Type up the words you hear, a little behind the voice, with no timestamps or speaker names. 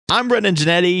I'm Brendan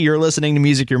Janetti. You're listening to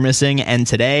Music You're Missing, and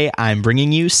today I'm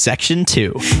bringing you Section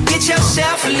 2. Get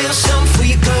yourself a little something before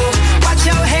you go. Watch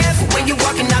your hair for when you're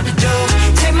walking out the door.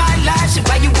 Take my life, so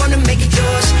why you wanna make it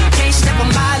yours? Can't step a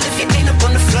mile if you ain't up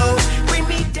on the floor. Bring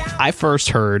me down. I first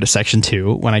heard Section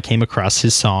 2 when I came across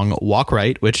his song Walk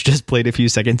Right, which just played a few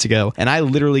seconds ago, and I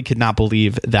literally could not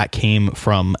believe that came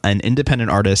from an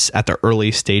independent artist at the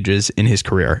early stages in his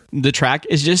career. The track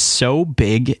is just so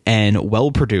big and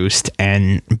well produced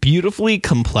and beautifully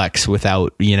complex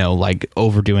without,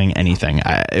 overdoing anything.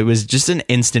 It was just an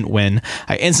instant win.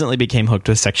 I instantly became hooked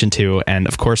with Section 2, and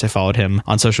of course I followed him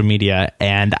on social media,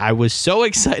 and I was so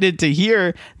excited to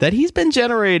hear that he's been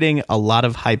generating a lot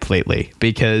of hype lately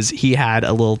because he had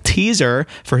a little teaser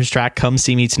for his track Come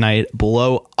See Me Tonight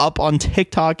blow up on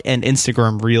TikTok and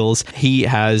Instagram Reels. He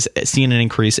has seen an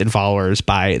increase in followers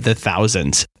by the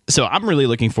thousands. So I'm really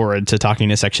looking forward to talking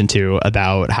to Section 2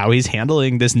 about how he's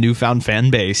handling this newfound fan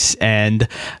base and,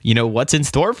 what's in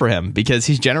store for him, because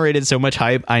he's generated so much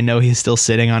hype. I know he's still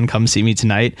sitting on Come See Me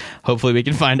Tonight. Hopefully we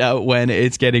can find out when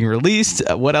it's getting released,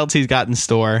 what else he's got in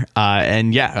store.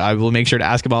 I will make sure to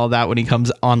ask him all of that when he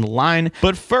comes on the line.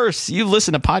 But first, you've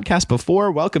listened to podcasts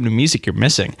before. Welcome to Music You're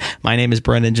Missing. My name is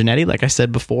Brendan Janetti, like I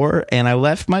said before, and I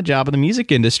left my job in the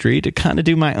music industry to kind of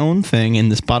do my own thing in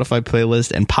the Spotify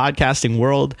playlist and podcasting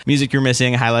world. Music You're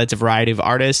Missing highlights a variety of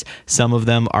artists. Some of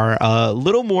them are a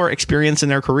little more experienced in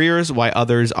their careers, while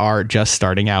others are just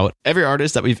starting out. Every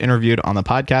artist that we've interviewed on the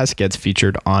podcast gets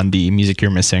featured on the Music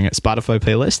You're Missing Spotify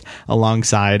playlist,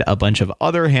 alongside a bunch of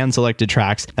other hand-selected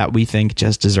tracks that we think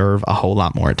just deserve a whole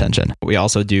lot more attention. We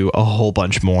also do a whole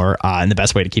bunch more, and the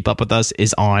best way to keep up with us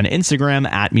is on Instagram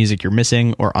at Music You're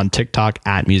Missing or on TikTok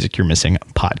at Music You're Missing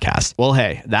Podcast. Well,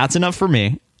 hey, that's enough for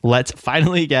me. Let's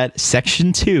finally get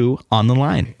Section 2 on the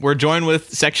line. We're joined with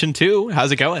Section 2.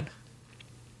 How's it going?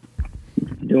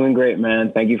 Doing great,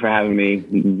 man. Thank you for having me.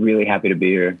 Really happy to be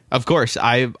here. Of course.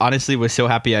 I honestly was so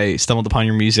happy I stumbled upon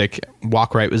your music.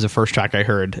 Walk Right was the first track I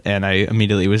heard, and I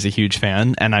immediately was a huge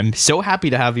fan. And I'm so happy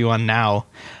to have you on now,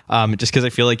 just because I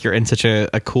feel like you're in such a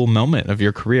cool moment of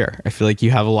your career. I feel like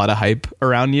you have a lot of hype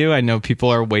around you. I know people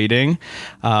are waiting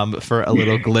for a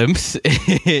little glimpse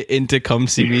into Come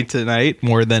See Me Tonight,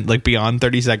 more than beyond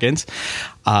 30 seconds.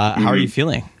 How are you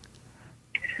feeling?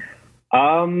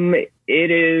 It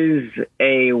is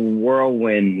a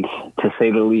whirlwind, to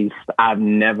say the least. I've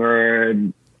never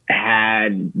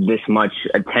had this much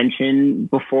attention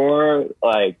before.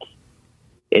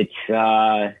 It's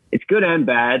good and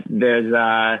bad. There's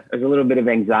a little bit of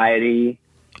anxiety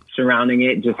surrounding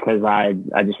it, just because I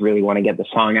just really want to get the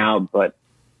song out. But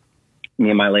me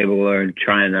and my label are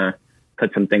trying to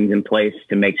put some things in place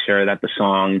to make sure that the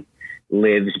song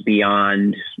lives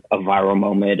beyond a viral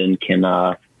moment and can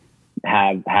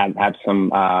have some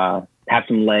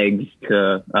legs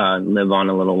to live on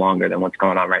a little longer than what's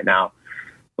going on right now.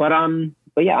 But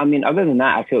yeah, I mean, other than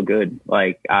that, I feel good.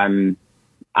 I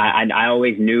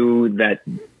always knew that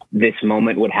this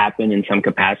moment would happen in some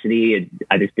capacity.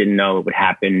 I just didn't know it would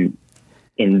happen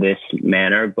in this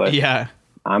manner. But yeah,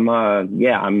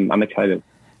 I'm excited.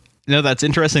 No, that's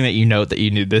interesting that you note that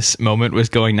you knew this moment was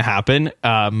going to happen,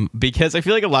 because I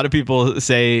feel like a lot of people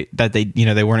say that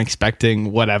they weren't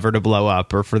expecting whatever to blow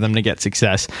up or for them to get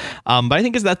success. But I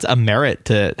think that's a merit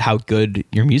to how good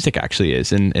your music actually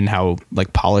is and how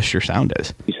polished your sound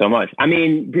is. Thank you so much. I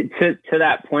mean, to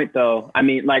that point though, I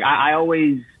mean, I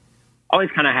always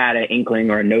kind of had an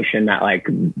inkling or a notion that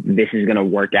this is going to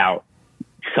work out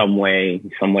some way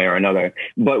or another.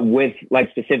 But with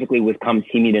specifically with Come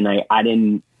See Me Tonight, I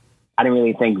didn't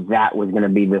really think that was going to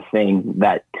be the thing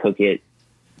that took it,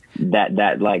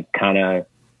 that kind of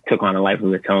took on a life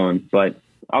of its own. But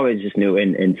I always just knew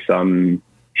in some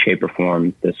shape or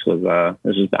form this was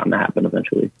bound to happen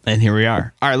eventually. And here we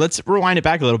are. All right, let's rewind it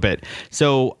back a little bit.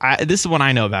 So this is what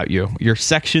I know about you. You're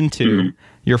Section 2. Mm-hmm.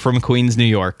 You're from Queens, New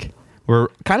York. We're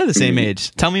kind of the same age.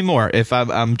 Tell me more. If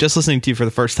I'm just listening to you for the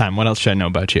first time, what else should I know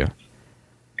about you?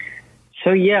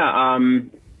 So yeah,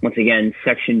 once again,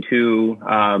 Section 2,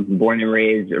 born and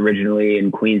raised originally in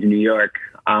Queens, New York.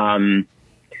 My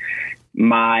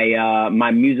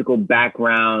musical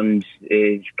background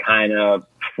is kind of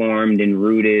formed and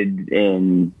rooted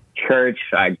in church.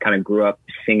 I kind of grew up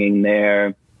singing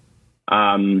there.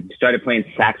 Started playing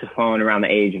saxophone around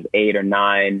the age of 8 or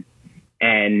 9,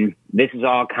 and this is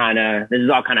all kind of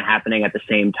happening at the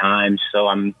same time. So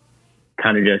I'm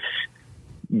kind of just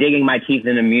digging my teeth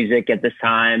into music at this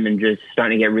time and just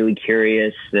starting to get really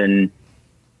curious, and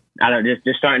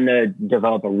just starting to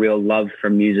develop a real love for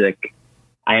music.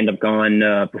 I end up going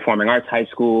to performing arts high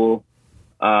school,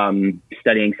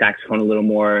 studying saxophone a little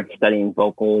more, studying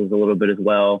vocals a little bit as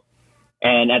well.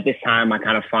 And at this time, I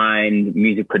kind of find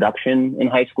music production in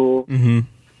high school. Mm-hmm.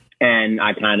 And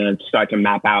I kind of start to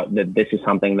map out that this is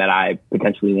something that I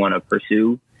potentially want to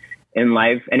pursue in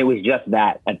life. And it was just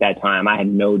that at that time. I had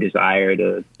no desire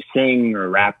to sing or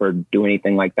rap or do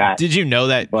anything like that. Did you know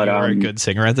that you were a good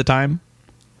singer at the time?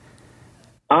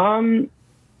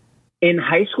 In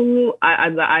high school,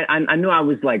 I knew I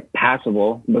was like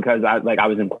passable because I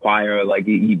was in choir. Like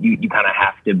you kind of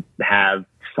have to have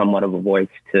somewhat of a voice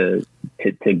to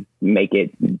make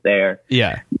it there.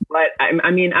 Yeah. But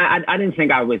I mean, I didn't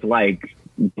think I was like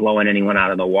blowing anyone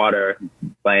out of the water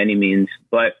by any means.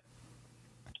 But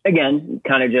again,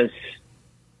 kind of just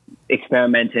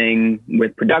experimenting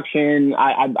with production.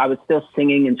 I was still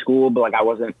singing in school, but like I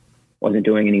wasn't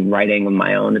doing any writing of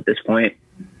my own at this point.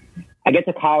 I get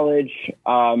to college.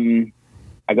 I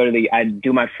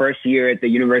do my first year at the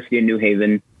University of New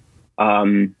Haven.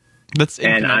 That's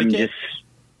in and I'm Connecticut?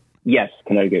 Yes,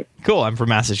 Connecticut. Cool. I'm from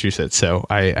Massachusetts, so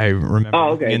I remember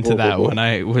okay, into cool, that cool. when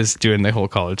I was doing the whole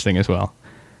college thing as well.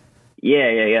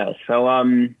 Yeah. So,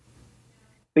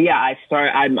 but yeah,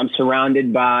 I'm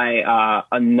surrounded by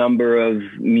a number of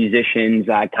musicians.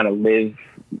 I kind of live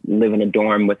in a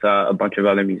dorm with a bunch of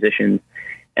other musicians,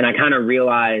 and I kind of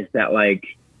realized that like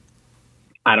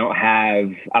I don't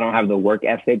have the work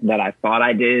ethic that I thought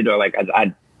I did, or like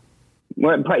I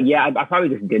probably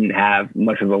just didn't have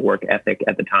much of a work ethic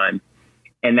at the time.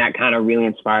 And that kind of really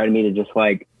inspired me to just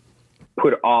like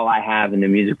put all I have into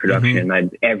music production.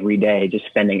 Mm-hmm. Every day, just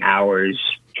spending hours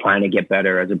trying to get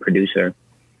better as a producer.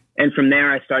 And from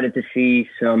there, I started to see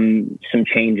some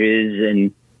changes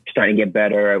and starting to get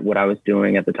better at what I was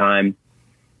doing at the time.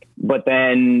 But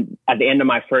then at the end of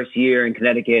my first year in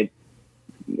Connecticut,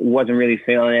 wasn't really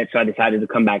feeling it. So I decided to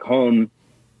come back home.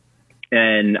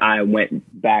 And I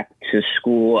went back to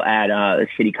school at the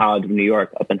City College of New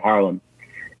York up in Harlem.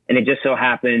 And it just so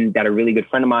happened that a really good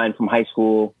friend of mine from high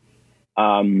school,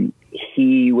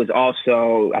 he was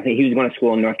also, I think he was going to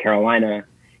school in North Carolina,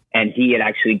 and he had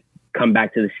actually come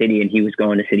back to the city, and he was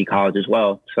going to City College as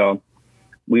well. So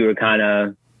we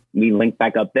linked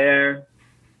back up there.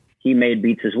 He made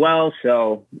beats as well.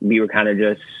 So we were kind of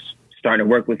just starting to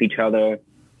work with each other.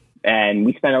 And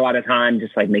we spent a lot of time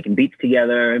just like making beats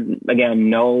together.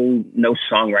 Again, no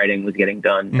songwriting was getting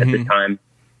done at this time.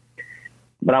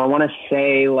 But I want to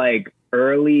say like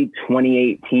early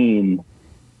 2018,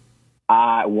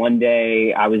 one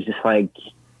day I was just like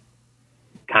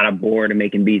kind of bored of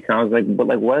making beats. And I was like, but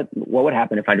like what would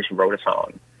happen if I just wrote a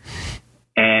song?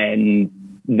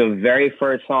 And the very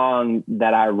first song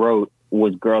that I wrote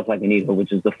was Girls Like Anita,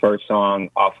 which is the first song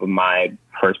off of my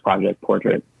first project,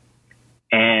 Portrait.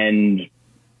 And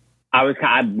I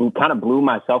kind of blew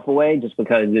myself away just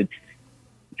because it's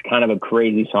kind of a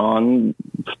crazy song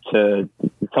to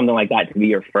something like that to be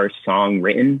your first song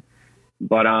written.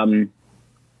 But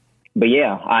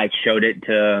yeah, I showed it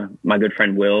to my good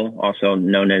friend Will, also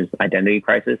known as Identity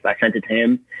Crisis. I sent it to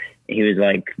him, and he was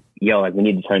like, yo, like we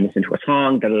need to turn this into a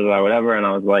song, whatever. And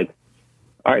I was like,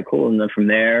 all right, cool. And then from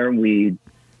there, we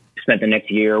spent the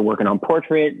next year working on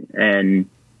Portrait, and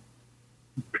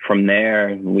from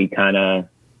there, we kind of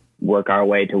work our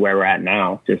way to where we're at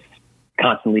now, just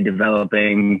constantly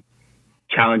developing,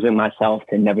 challenging myself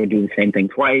to never do the same thing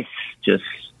twice, just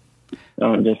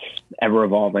ever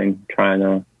evolving, trying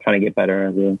to get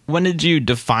better. When did you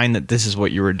define that this is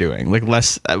what you were doing? Like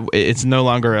it's no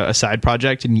longer a side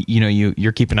project, and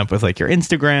you're keeping up with like your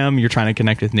Instagram, you're trying to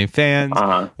connect with new fans.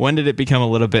 When did it become a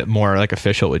little bit more like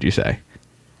official, would you say?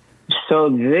 So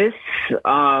this,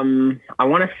 I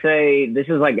want to say this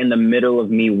is like in the middle of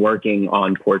me working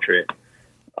on Portrait.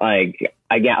 Like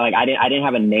I didn't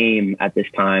have a name at this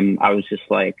time. I was just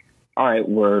like, all right,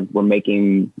 we're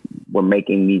making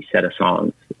these set of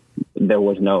songs. There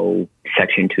was no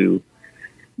section 2,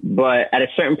 but at a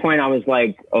certain point I was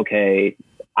like, okay,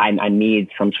 I need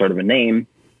some sort of a name.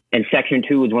 And section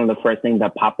 2 was one of the first things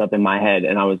that popped up in my head.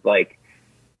 And I was like,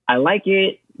 I like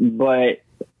it, but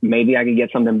maybe I could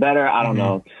get something better. I don't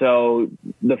know. So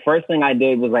the first thing I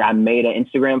did was like, I made an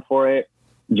Instagram for it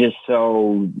just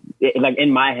so like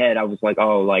in my head, I was like,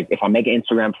 oh, like if I make an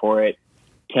Instagram for it,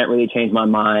 can't really change my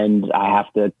mind. I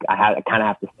kind of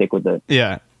have to stick with it.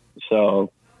 Yeah.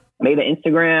 So made an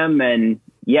Instagram, and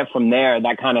yeah, from there,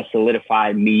 that kind of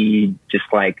solidified me just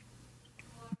like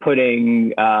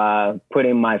putting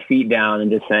my feet down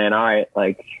and just saying, all right,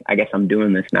 like, I guess I'm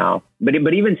doing this now. But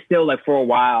even still, like for a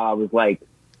while, I was like,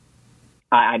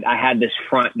 I had this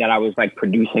front that I was like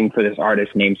producing for this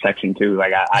artist named Section 2.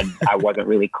 Like I wasn't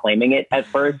really claiming it at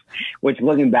first, which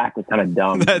looking back was kind of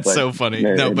dumb. That's so funny.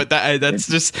 No, but that's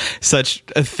just such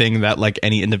a thing that like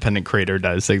any independent creator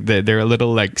does. Like they're a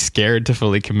little like scared to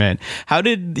fully commit. How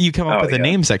did you come up with the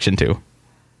name Section 2?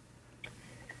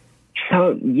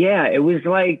 So yeah, it was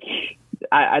like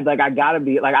I gotta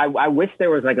be like I wish there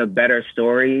was like a better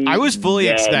story. I was fully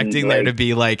expecting there to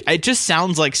be like, it just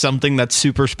sounds like something that's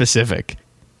super specific.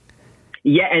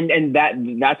 Yeah, and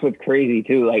that's what's crazy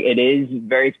too. Like it is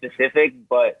very specific,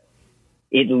 but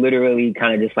it literally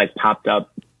kind of just like popped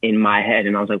up in my head,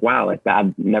 and I was like, wow, like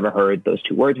I've never heard those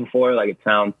two words before. Like it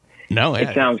sounds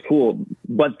cool.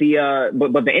 But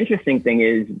the interesting thing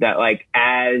is that like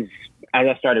as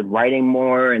I started writing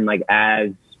more and like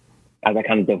as I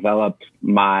kind of developed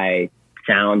my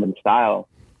sound and style,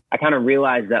 I kind of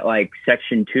realized that like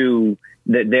Section 2,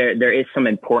 that there is some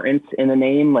importance in the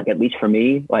name, like at least for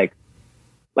me, like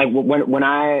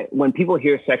when people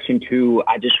hear Section 2,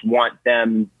 I just want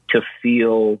them to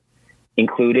feel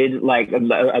included. Like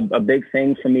a big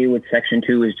thing for me with Section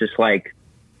 2 is just like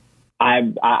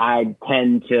I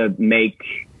tend to make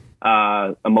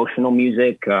emotional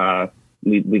music.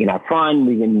 We can have fun,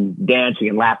 we can dance, we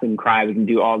can laugh and cry, we can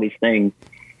do all these things.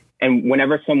 And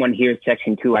whenever someone hears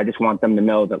Section 2, I just want them to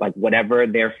know that like whatever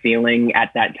they're feeling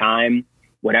at that time,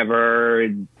 whatever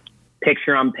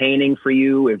picture I'm painting for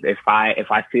you, if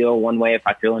I feel one way, if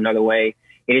I feel another way,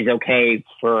 it is okay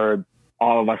for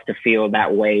all of us to feel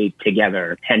that way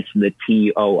together. Hence the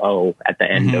TOO at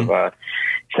the end of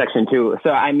Section 2. So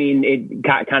I mean, it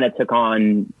kind of took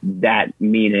on that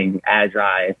meaning as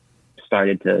I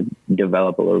started to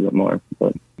develop a little bit more.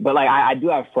 But like I do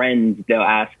have friends, they'll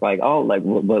ask like, oh, like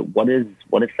what does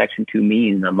Section 2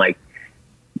 mean? And I'm like,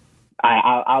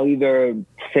 I'll either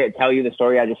tell you the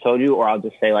story I just told you, or I'll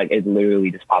just say like it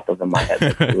literally just popped up in my head.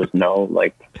 Like, it was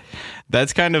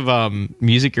that's kind of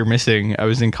music you're missing. I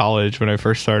was in college when I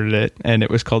first started it, and it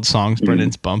was called Songs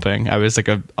Brennan's Bumping. I was like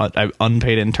a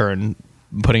unpaid intern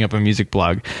putting up a music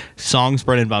blog. Songs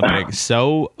Brennan Bumping,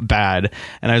 so bad.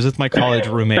 And I was with my college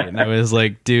roommate, and I was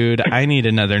like, dude, I need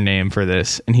another name for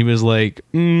this. And he was like,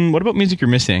 what about Music You're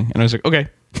Missing? And I was like, okay.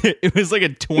 It was like a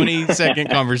 20-second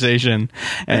conversation,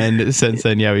 and since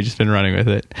then, yeah, we've just been running with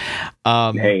it.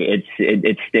 Hey,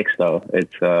 it sticks though.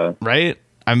 It's right.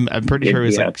 I'm pretty sure he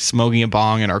was like smoking a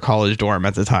bong in our college dorm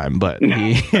at the time, but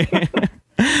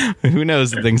who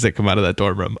knows the things that come out of that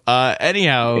dorm room.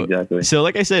 Anyhow, exactly. So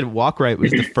like I said, Walk Right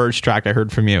was the first track I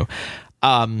heard from you.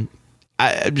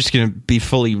 I'm just going to be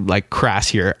fully like crass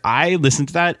here. I listened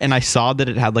to that and I saw that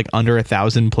it had like under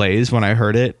 1,000 plays when I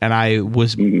heard it. And I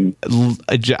was,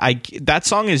 that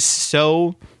song is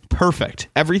so perfect.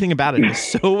 Everything about it is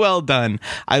so well done.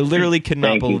 I literally could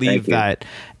not believe that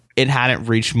it hadn't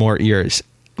reached more ears.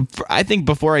 I think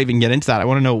before I even get into that, I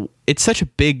want to know, it's such a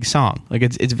big song. Like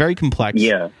it's very complex.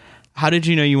 Yeah. How did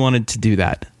you know you wanted to do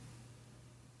that?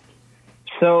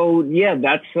 So yeah,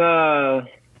 that's,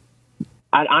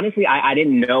 I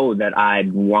didn't know that I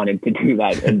wanted to do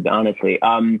that, honestly.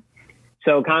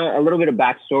 So kind of a little bit of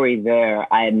backstory there.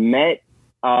 I had met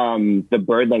the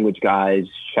Bird Language guys.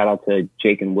 Shout out to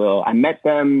Jake and Will. I met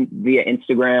them via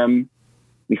Instagram.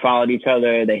 We followed each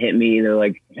other. They hit me. They're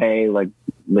like, hey, like,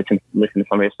 listen to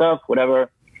some of your stuff, whatever.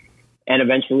 And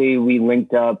eventually we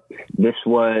linked up. This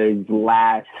was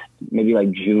maybe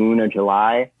like June or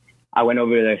July. I went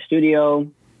over to their studio.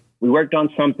 We worked on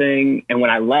something, and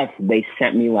when I left, they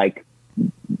sent me like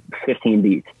 15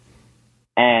 beats.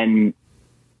 And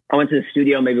I went to the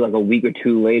studio maybe like a week or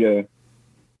two later,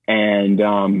 and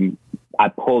I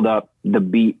pulled up the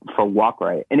beat for Walk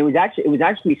Right. And it was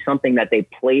actually something that they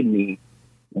played me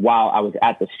while I was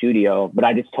at the studio, but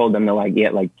I just told them to like, yeah,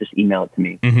 like just email it to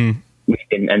me. Mm-hmm. We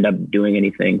didn't end up doing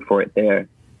anything for it there.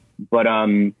 But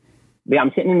yeah,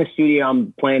 I'm sitting in the studio,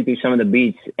 I'm playing through some of the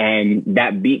beats, and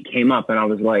that beat came up, and I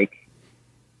was like,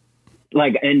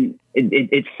 and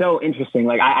it's so interesting.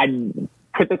 Like I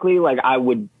typically, like I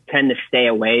would tend to stay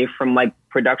away from like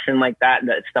production like that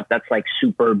stuff that's like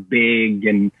super big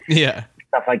and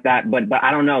stuff like that. But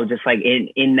I don't know, just like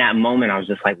in that moment, I was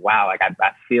just like, wow, like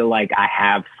I feel like I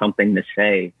have something to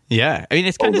say. Yeah. I mean,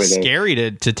 it's kind of scary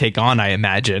to take on, I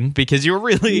imagine, because you're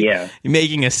really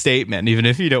making a statement, even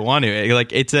if you don't want to.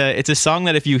 Like it's a song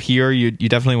that if you hear, you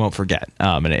definitely won't forget.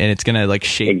 And it's going to like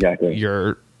shape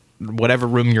your whatever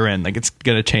room you're in. Like it's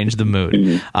going to change the mood.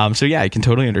 Mm-hmm. So yeah, I can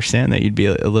totally understand that you'd be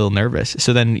a little nervous.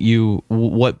 So then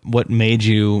what made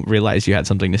you realize you had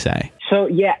something to say? So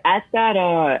yeah, at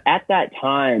that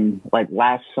time, like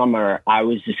last summer, I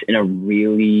was just in a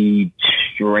really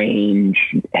strange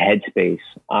headspace.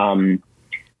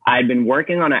 I'd been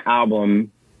working on an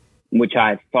album, which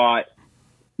I thought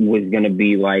was going to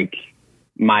be like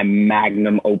my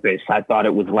magnum opus. I thought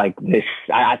it was like this.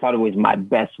 I thought it was my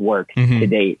best work to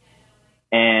date.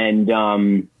 And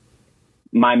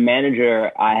my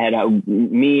manager,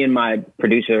 me and my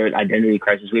producer at Identity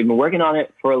Crisis, we've been working on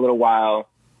it for a little while,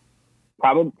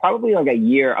 probably like a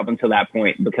year up until that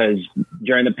point, because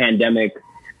during the pandemic,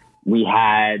 we'd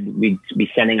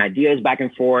be sending ideas back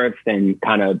and forth and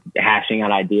kind of hashing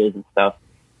out ideas and stuff.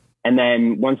 And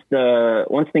then once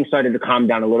things started to calm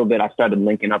down a little bit, I started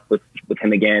linking up with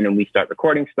him again, and we start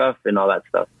recording stuff and all that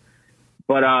stuff.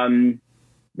 But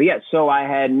yeah, so I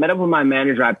had met up with my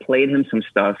manager. I played him some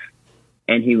stuff,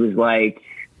 and he was like,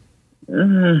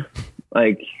 it's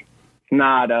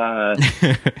not,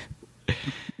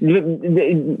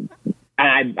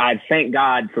 I thank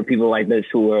God for people like this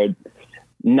who are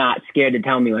not scared to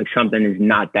tell me like something is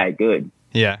not that good.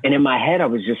 Yeah. And in my head, I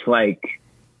was just like,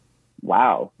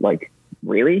 wow, like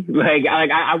really? Like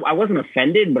I wasn't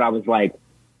offended, but I was like,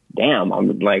 damn,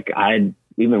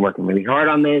 we've been working really hard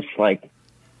on this. Like,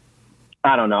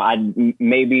 I don't know. I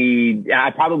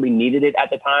probably needed it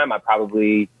at the time. I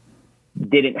probably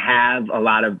didn't have a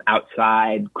lot of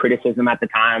outside criticism at the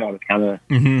time. I was kind of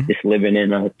just living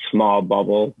in a small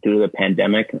bubble due to the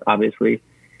pandemic, obviously.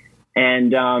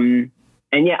 And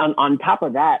yeah, on top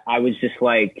of that, I was just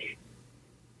like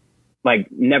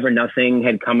Never Nothing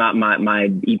had come out.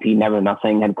 My EP Never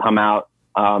Nothing had come out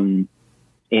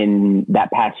in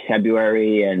that past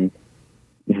February, and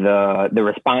the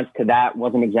response to that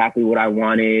wasn't exactly what I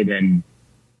wanted. And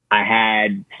I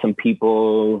had some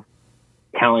people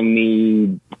telling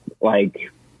me like,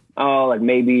 oh, like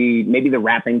maybe the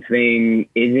rapping thing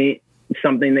isn't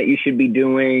something that you should be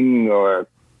doing, or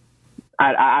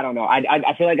I don't know.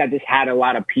 I feel like I just had a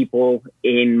lot of people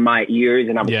in my ears,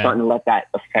 and I was starting to let that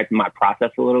affect my process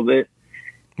a little bit.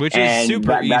 Which is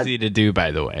super easy to do,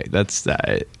 by the way. That's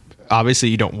obviously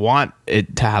you don't want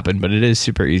it to happen, but it is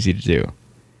super easy to do.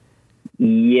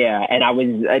 Yeah, and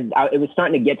it was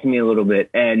starting to get to me a little bit,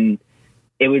 and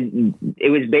it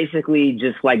was basically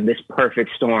just like this perfect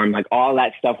storm. Like all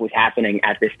that stuff was happening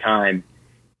at this time,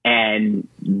 and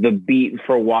the beat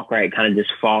for Walk Right kind of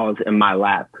just falls in my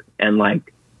lap. And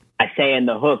like I say in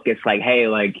the hook, it's like, hey,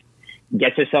 like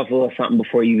get yourself a little something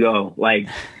before you go. Like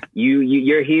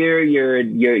you're here,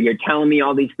 you're telling me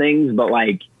all these things, but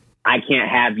like I can't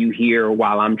have you here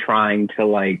while I'm trying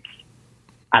to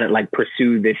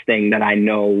pursue this thing that I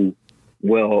know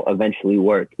will eventually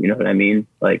work. You know what I mean?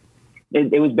 Like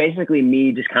it was basically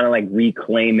me just kind of like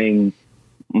reclaiming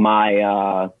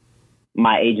my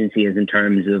agency is in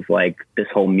terms of like this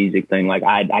whole music thing. Like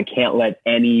I can't let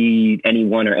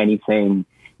anyone or anything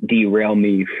derail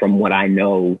me from what I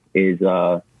know is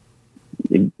going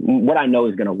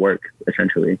to work,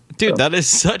 essentially. Dude, that is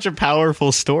such a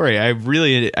powerful story. I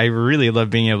really love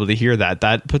being able to hear that.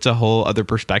 That puts a whole other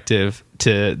perspective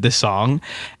to the song.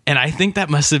 And I think that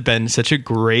must have been such a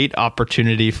great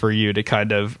opportunity for you to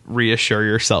kind of reassure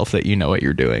yourself that you know what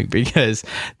you're doing, because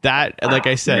that, like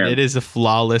I said, it is a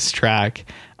flawless track.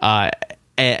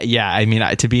 Yeah, I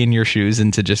mean, to be in your shoes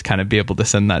and to just kind of be able to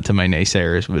send that to my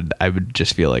naysayers, I would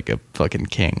just feel like a fucking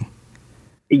king.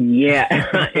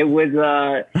 Yeah, it was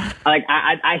like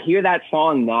I hear that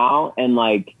song now, and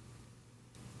like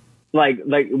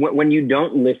when you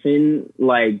don't listen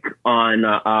like on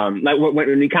like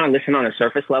when you kind of listen on a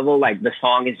surface level, like the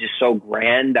song is just so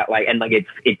grand that like, and like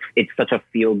it's such a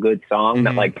feel good song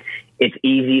that like it's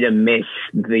easy to miss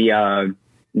the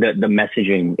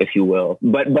messaging, if you will.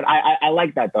 But I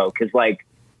like that though, because like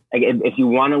if you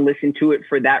want to listen to it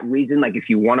for that reason, like if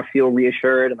you want to feel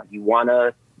reassured and like you want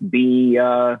to be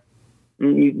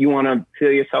you want to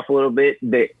feel yourself a little bit,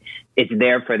 that it's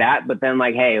there for that. But then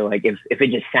like, hey, like if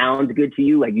it just sounds good to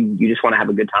you, like you just want to have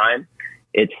a good time,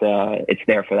 it's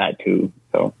there for that too.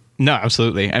 So no,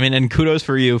 absolutely. I mean, and kudos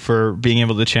for you for being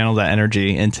able to channel that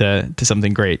energy into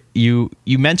something great. You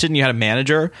mentioned you had a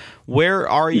manager. Where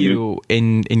are you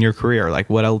in your career? Like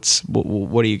what else,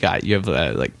 what do you got? You have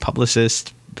like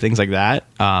publicist, things like that,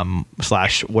 /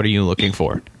 what are you looking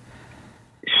for?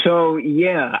 So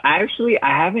yeah, I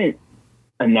haven't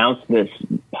announced this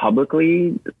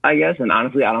publicly, I guess, and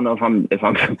honestly, I don't know if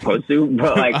I'm supposed to,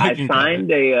 but like I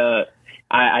signed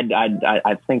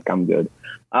I think I'm good.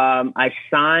 I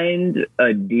signed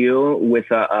a deal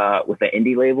with an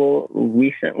indie label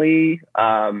recently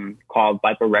called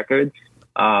Viper Records.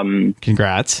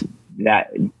 Congrats.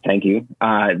 Thank you.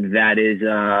 That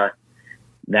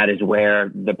is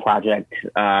where the project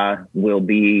will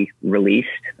be released.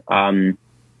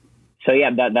 So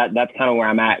yeah, that's kind of where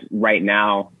I'm at right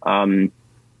now.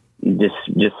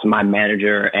 just my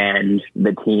manager and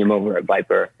the team over at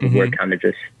Viper. We're kind of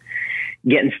just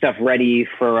getting stuff ready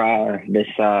for this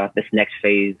next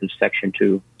phase of Section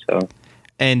 2. So,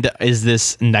 and is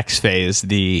this next phase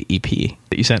the EP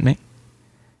that you sent me?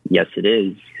 Yes, it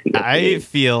is. Yes, I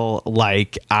feel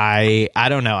like I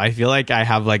don't know. I feel like I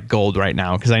have like gold right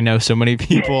now because I know so many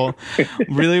people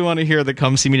really want to hear the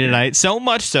Come See Me Tonight. So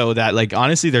much so that like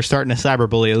honestly, they're starting to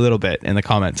cyberbully a little bit in the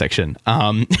comment section.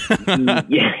 Yes.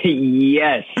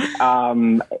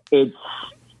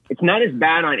 It's not as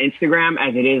bad on Instagram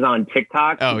as it is on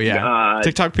TikTok. Oh yeah,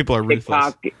 TikTok people are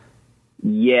ruthless. TikTok,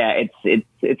 yeah,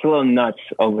 it's a little nuts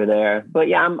over there. But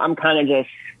yeah, I'm kind of just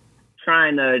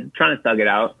trying to thug it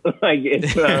out. Like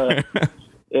it's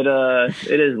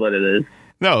it is what it is.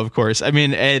 No, of course. I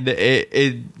mean, and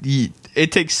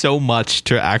it takes so much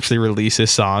to actually release a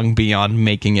song beyond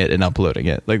making it and uploading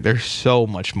it. Like there's so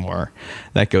much more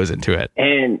that goes into it.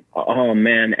 And oh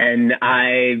man, and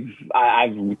I've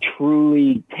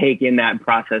truly taken that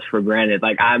process for granted.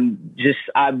 Like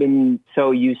I've been so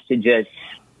used to just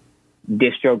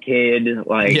DistroKid,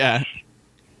 like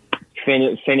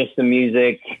finish the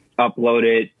music, upload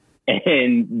it,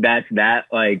 and that's that.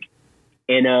 Like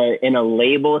in a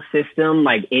label system,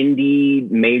 like indie,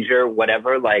 major,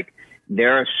 whatever, like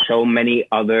there are so many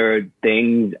other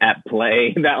things at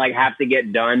play that like have to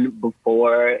get done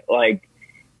before like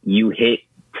you hit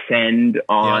send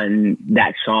on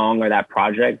that song or that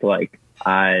project. Like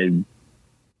I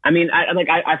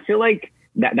feel like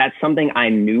that's something I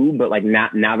knew, but like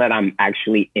now that I'm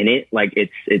actually in it, like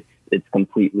it's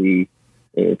completely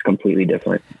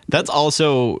different. That's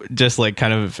also just like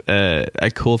kind of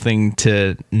a cool thing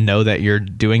to know that you're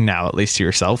doing now, at least to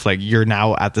yourself. Like you're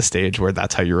now at the stage where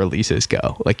that's how your releases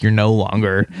go. Like you're no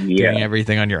longer doing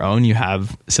everything on your own. You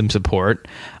have some support,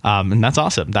 and that's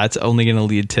awesome. That's only going to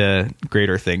lead to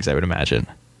greater things, I would imagine.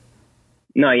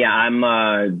 No, yeah,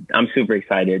 I'm super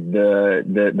excited.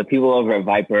 The people over at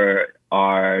Viper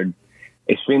are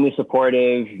extremely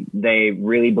supportive. They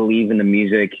really believe in the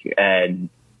music, and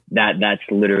that's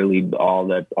literally all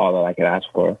that I could ask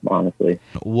for, honestly.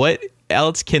 What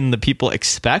else can the people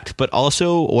expect, but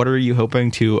also what are you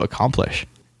hoping to accomplish?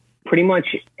 Pretty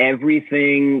much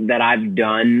everything that I've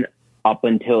done up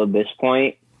until this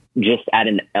point, just at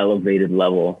an elevated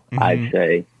level, I'd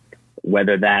say.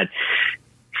 Whether that's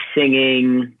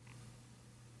singing,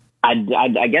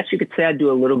 I guess you could say I do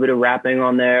a little bit of rapping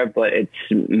on there, but it's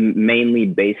mainly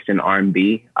based in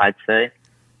R&B, I'd say.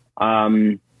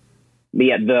 But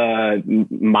yeah,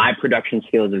 my production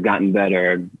skills have gotten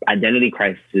better. Identity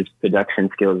Crisis production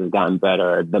skills have gotten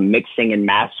better. The mixing and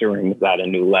mastering is at a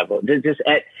new level. Just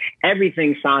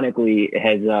everything sonically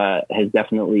has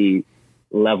definitely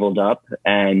leveled up.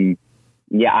 And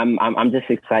yeah, I'm just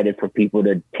excited for people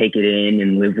to take it in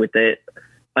and live with it.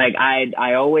 Like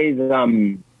I always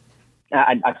I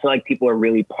feel like people are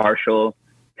really partial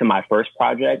to my first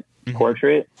project,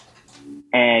 Portrait.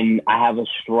 And I have a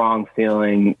strong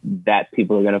feeling that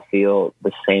people are going to feel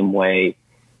the same way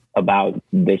about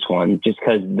this one, just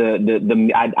because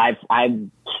I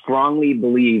strongly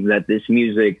believe that this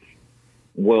music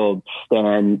will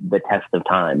stand the test of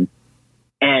time.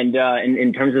 And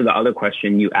in terms of the other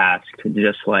question you asked,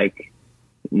 just like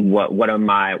what am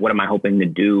I hoping to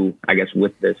do, I guess,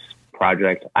 with this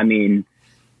project? I mean,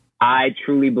 I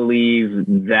truly believe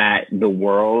that the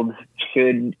world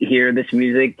should hear this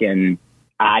music, and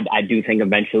I do think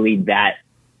eventually that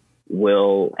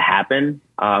will happen.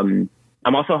 I'm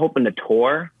also hoping to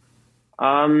tour.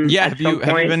 Have you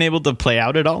been able to play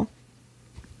out at all?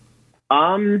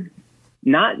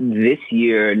 Not this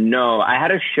year. No, I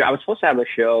had a show. I was supposed to have a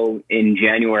show in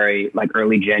January, like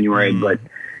early January, but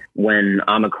when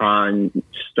Omicron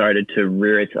started to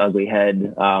rear its ugly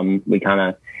head, we kind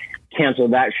of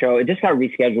canceled that show. It just got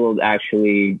rescheduled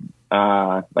actually,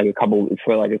 like a couple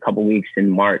weeks in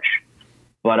March.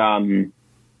 But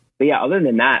yeah, other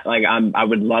than that, like I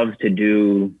would love to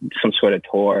do some sort of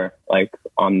tour, like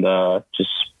just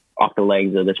off the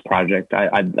legs of this project.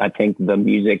 I think the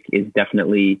music is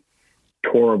definitely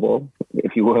tourable,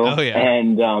 if you will. Oh, yeah.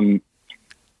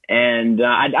 And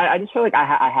I just feel like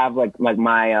I have like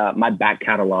my back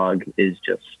catalog is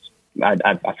just, I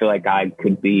feel like I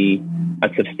could be a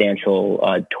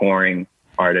substantial touring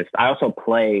artist. I also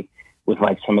play with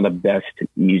like some of the best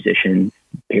musicians,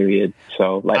 period.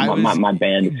 So like my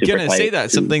band is super gonna say that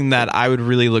too. Something that I would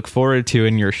really look forward to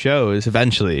in your shows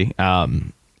eventually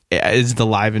is the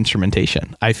live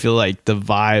instrumentation. I feel like the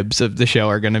vibes of the show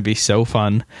are going to be so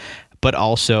fun. but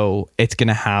also it's going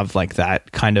to have like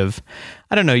that kind of,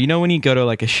 I don't know, you know, when you go to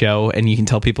like a show and you can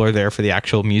tell people are there for the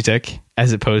actual music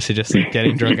as opposed to just like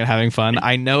getting drunk and having fun.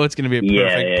 I know it's going to be a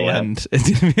perfect blend. It's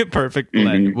going to be a perfect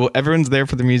blend. Well, everyone's there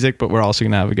for the music, but we're also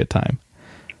going to have a good time.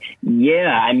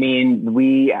 Yeah, I mean,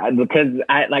 because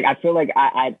I feel like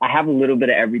I have a little bit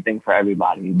of everything for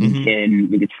everybody.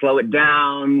 We could slow it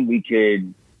down. We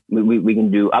can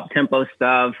do up tempo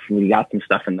stuff. We got some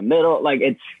stuff in the middle. Like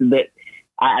it's that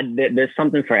there's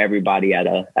something for everybody at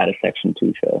a Section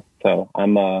 2 show. So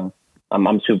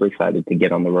I'm super excited to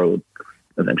get on the road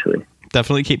eventually.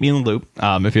 Definitely keep me in the loop.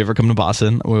 If you ever come to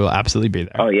Boston, we will absolutely be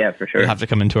there. Oh yeah, for sure. You'll have to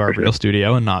come into our real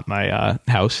studio and not my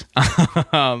house.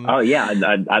 Oh yeah,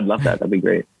 I'd love that. That'd be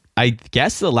great. I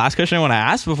guess the last question I want to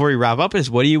ask before we wrap up is,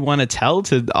 what do you want to tell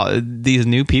to these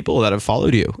new people that have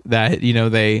followed you, that, you know,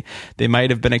 they might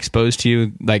have been exposed to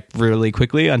you like really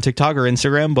quickly on TikTok or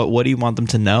Instagram, but what do you want them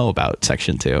to know about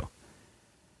Section 2?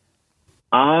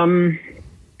 If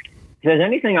there's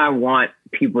anything I want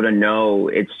people to know,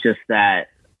 it's just that,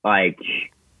 like,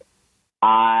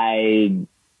 I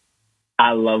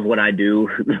love what I do.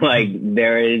 Like,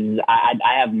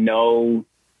 I have no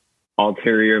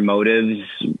ulterior motives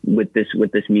with this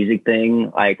music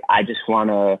thing. Like, I just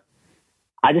want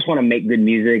to make good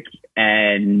music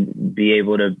and be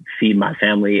able to feed my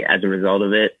family as a result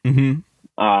of it. And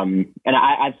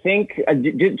I think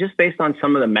just based on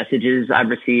some of the messages I've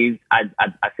received, I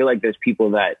feel like there's people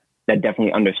that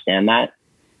definitely understand that.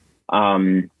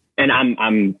 And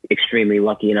I'm extremely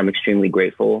lucky and I'm extremely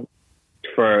grateful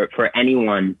for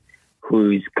anyone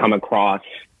who's come across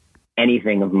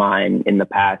anything of mine in the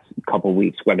past couple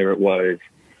weeks, whether it was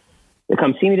the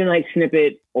Come See Me Tonight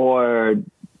snippet or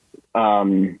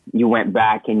you went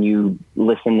back and you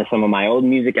listened to some of my old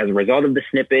music as a result of the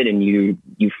snippet and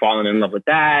you've fallen in love with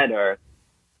that, or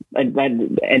and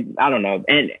I don't know,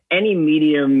 and any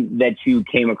medium that you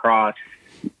came across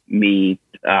me,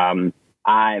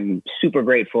 I'm super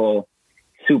grateful,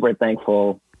 super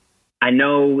thankful. I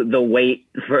know the wait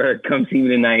for Come See Me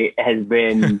Tonight has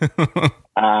been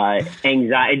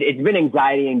anxiety. It's been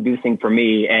anxiety inducing for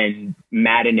me and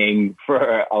maddening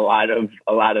for a lot of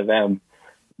them.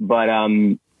 But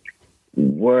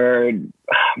we're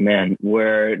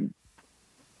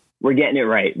getting it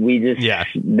right. We just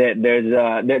there's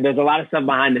a lot of stuff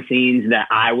behind the scenes that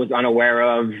I was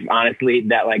unaware of, honestly,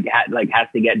 that has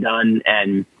to get done,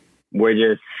 and we're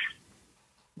just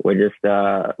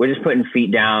putting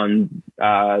feet down,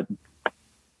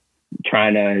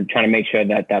 trying to make sure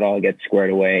that all gets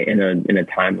squared away in a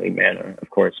timely manner, of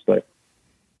course. But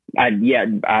I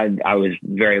was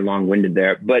very long-winded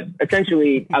there, but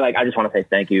essentially I just want to say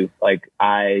thank you. Like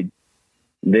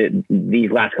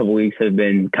these last couple of weeks have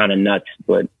been kind of nuts,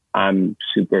 but I'm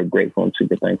super grateful and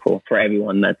super thankful for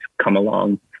everyone that's come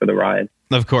along for the ride.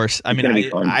 Of course. I mean,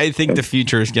 I think the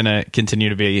future is going to continue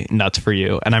to be nuts for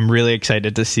you. And I'm really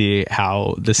excited to see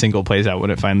how the single plays out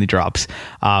when it finally drops.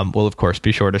 We'll, of course,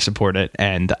 be sure to support it.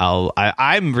 And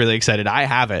I'm really excited. I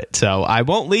have it, so I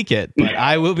won't leak it, but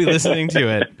I will be listening to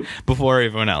it before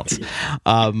everyone else.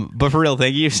 But for real,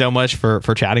 thank you so much for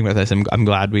chatting with us. I'm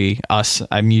glad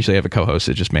I usually have a co-host.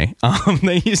 It's just me.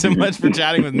 Thank you so much for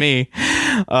chatting with me.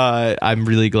 I'm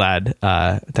really glad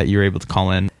that you were able to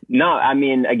call in. No, I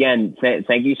mean, again,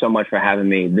 thank you so much for having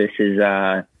me. This is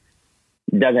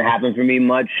doesn't happen for me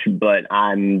much, but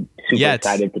I'm super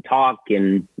excited to talk.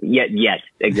 And yes,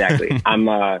 exactly. I'm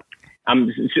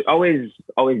always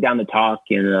down to talk,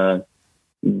 and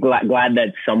glad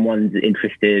that someone's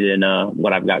interested in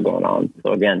what I've got going on.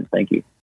 So again, thank you.